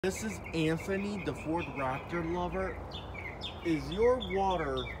This is Anthony, the Ford Raptor lover. Is your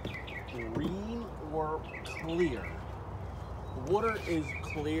water green or clear? The water is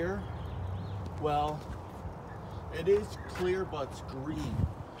clear. Well, it is clear, but it's green.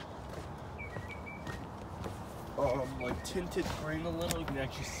 Like tinted green a little. You can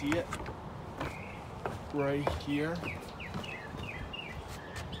actually see it right here.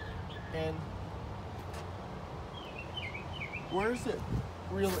 And where is it?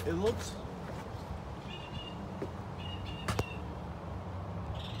 Really, it looks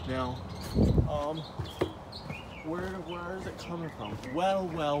now. Where is it coming from?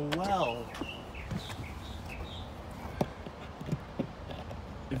 Well.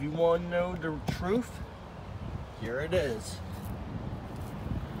 If you want to know the truth, here it is.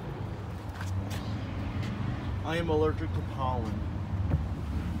 I am allergic to pollen.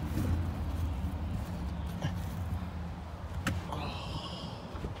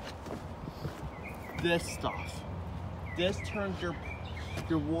 This stuff. This turns your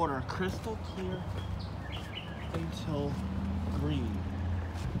water crystal clear until green.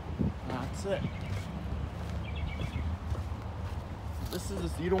 That's it.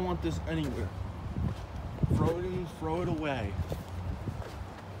 You don't want this anywhere. Throw it in, throw it away.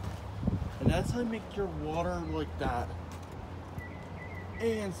 And that's how you make your water like that.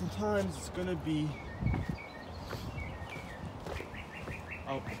 And sometimes it's gonna be,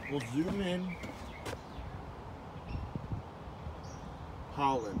 we'll zoom in.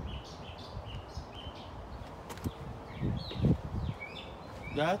 Pollen.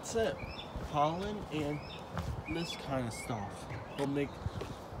 That's it. Pollen and this kind of stuff will make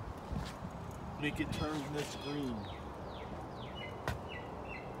it turn this green.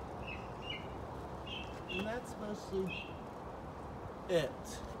 And that's mostly it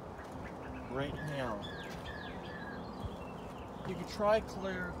right now. You could try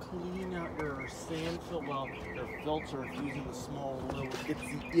cleaning out your sand filter, well, your filter using the small little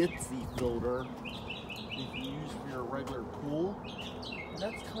itsy filter you can use for your regular pool. And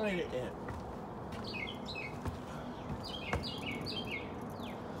that's kind of it.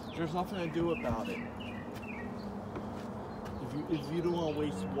 There's nothing to do about it. If you don't want to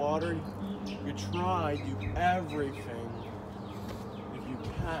waste water, you try do everything. If you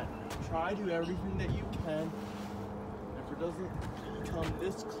can, try do everything that you can. If it doesn't become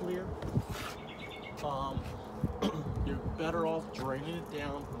this clear, you're better off draining it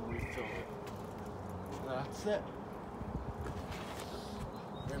down and refill it. That's it.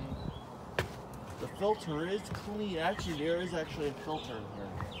 And the filter is clean. Actually, there is actually a filter in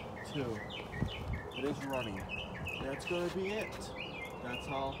here too. It is running. That's gonna be it. That's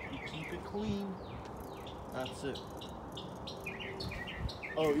how you keep it clean. That's it.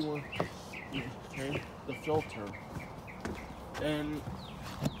 Oh, okay, the filter. And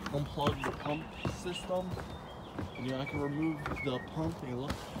unplug the pump system. And I can remove the pump. And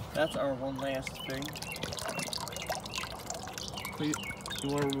look, that's our one last thing. Please, you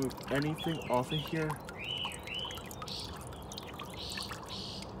want to remove anything off of here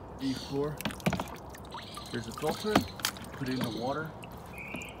before. Here's a filter. Put it in the water.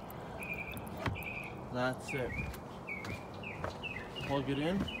 That's it. Plug it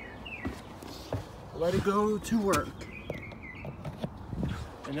in. Let it go to work.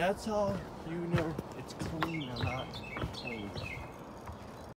 And that's how you know it's clean or not clean.